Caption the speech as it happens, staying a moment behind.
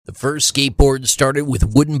The first skateboard started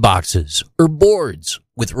with wooden boxes, or boards,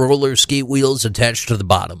 with roller skate wheels attached to the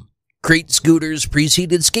bottom. Crate scooters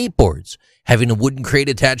preceded skateboards, having a wooden crate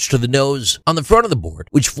attached to the nose on the front of the board,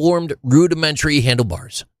 which formed rudimentary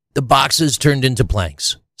handlebars. The boxes turned into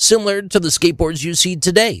planks, similar to the skateboards you see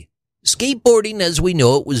today. Skateboarding as we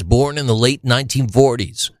know it was born in the late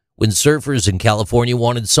 1940s, when surfers in California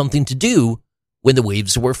wanted something to do when the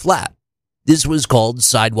waves were flat. This was called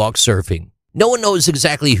sidewalk surfing. No one knows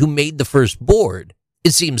exactly who made the first board.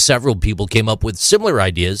 It seems several people came up with similar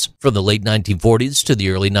ideas from the late 1940s to the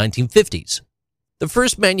early 1950s. The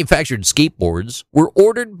first manufactured skateboards were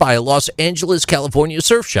ordered by a Los Angeles, California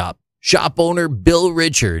surf shop. Shop owner Bill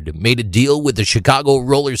Richard made a deal with the Chicago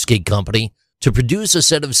Roller Skate Company to produce a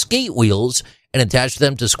set of skate wheels and attach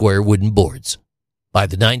them to square wooden boards. By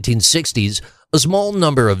the 1960s, a small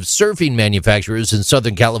number of surfing manufacturers in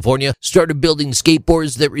Southern California started building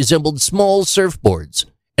skateboards that resembled small surfboards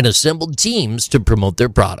and assembled teams to promote their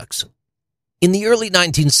products. In the early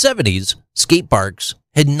 1970s, skate parks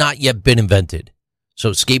had not yet been invented,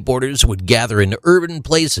 so skateboarders would gather in urban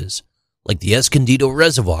places like the Escondido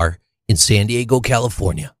Reservoir in San Diego,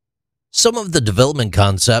 California. Some of the development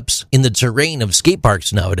concepts in the terrain of skate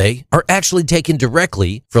parks nowadays are actually taken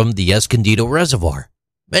directly from the Escondido Reservoir.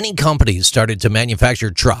 Many companies started to manufacture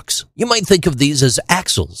trucks. You might think of these as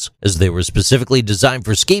axles, as they were specifically designed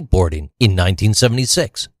for skateboarding in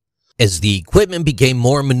 1976. As the equipment became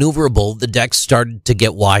more maneuverable, the decks started to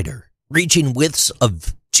get wider, reaching widths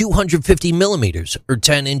of 250 millimeters or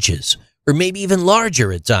 10 inches, or maybe even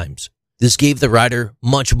larger at times. This gave the rider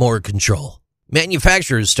much more control.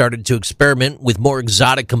 Manufacturers started to experiment with more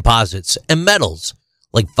exotic composites and metals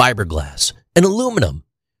like fiberglass and aluminum.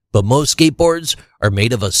 But most skateboards are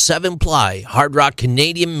made of a 7-ply hard rock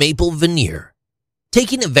Canadian maple veneer.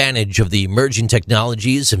 Taking advantage of the emerging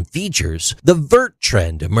technologies and features, the vert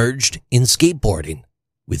trend emerged in skateboarding.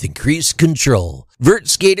 With increased control, vert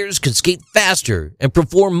skaters could skate faster and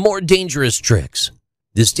perform more dangerous tricks.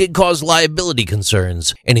 This did cause liability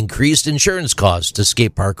concerns and increased insurance costs to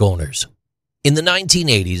skate park owners. In the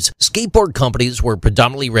 1980s, skateboard companies were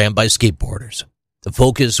predominantly ran by skateboarders. The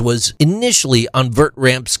focus was initially on vert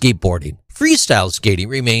ramp skateboarding. Freestyle skating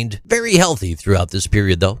remained very healthy throughout this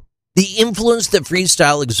period, though. The influence that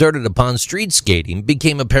freestyle exerted upon street skating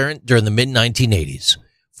became apparent during the mid-1980s,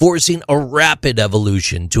 forcing a rapid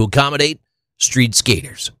evolution to accommodate street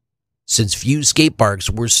skaters. Since few skate parks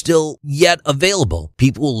were still yet available,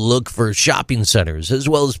 people look for shopping centers as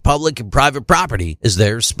well as public and private property as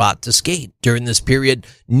their spot to skate. During this period,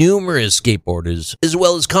 numerous skateboarders, as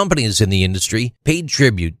well as companies in the industry, paid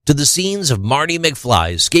tribute to the scenes of Marty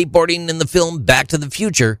McFly skateboarding in the film Back to the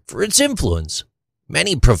Future for its influence.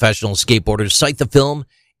 Many professional skateboarders cite the film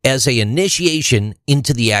as an initiation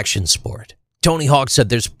into the action sport. Tony Hawk said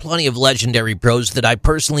there's plenty of legendary pros that I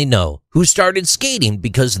personally know who started skating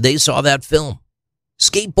because they saw that film.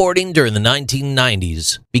 Skateboarding during the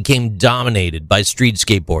 1990s became dominated by street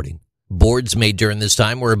skateboarding. Boards made during this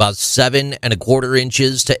time were about 7¼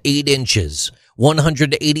 inches to 8 inches,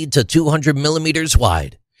 180 to 200 millimeters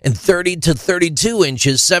wide, and 30 to 32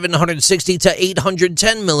 inches, 760 to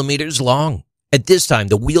 810 millimeters long. At this time,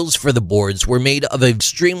 the wheels for the boards were made of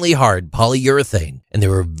extremely hard polyurethane, and they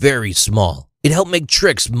were very small. It helped make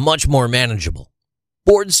tricks much more manageable.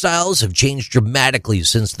 Board styles have changed dramatically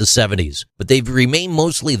since the 70s, but they've remained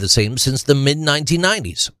mostly the same since the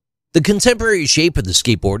mid-1990s. The contemporary shape of the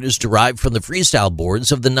skateboard is derived from the freestyle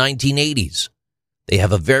boards of the 1980s. They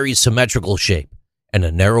have a very symmetrical shape and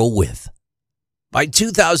a narrow width. By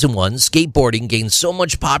 2001, skateboarding gained so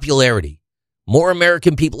much popularity. More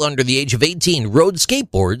American people under the age of 18 rode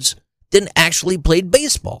skateboards than actually played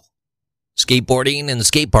baseball. Skateboarding and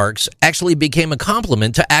skate parks actually became a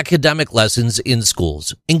complement to academic lessons in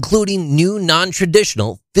schools, including new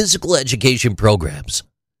non-traditional physical education programs.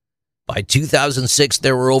 By 2006,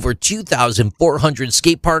 there were over 2,400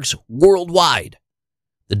 skate parks worldwide.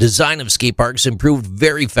 The design of skate parks improved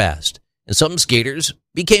very fast, and some skaters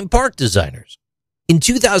became park designers. In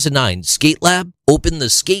 2009, Skate Lab opened the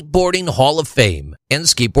Skateboarding Hall of Fame and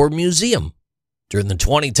Skateboard Museum. During the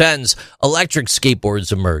 2010s, electric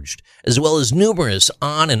skateboards emerged, as well as numerous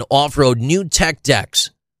on- and off-road new tech decks.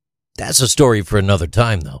 That's a story for another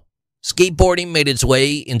time, though. Skateboarding made its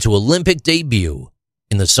way into Olympic debut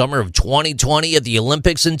in the summer of 2020 at the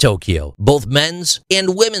Olympics in Tokyo, both men's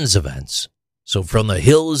and women's events. So from the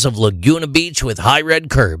hills of Laguna Beach with high red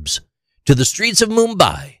curbs to the streets of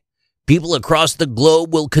Mumbai, people across the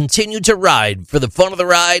globe will continue to ride for the fun of the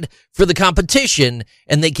ride, for the competition,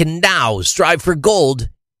 and they can now strive for gold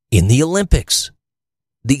in the Olympics.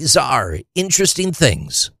 These are interesting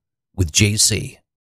things with JC.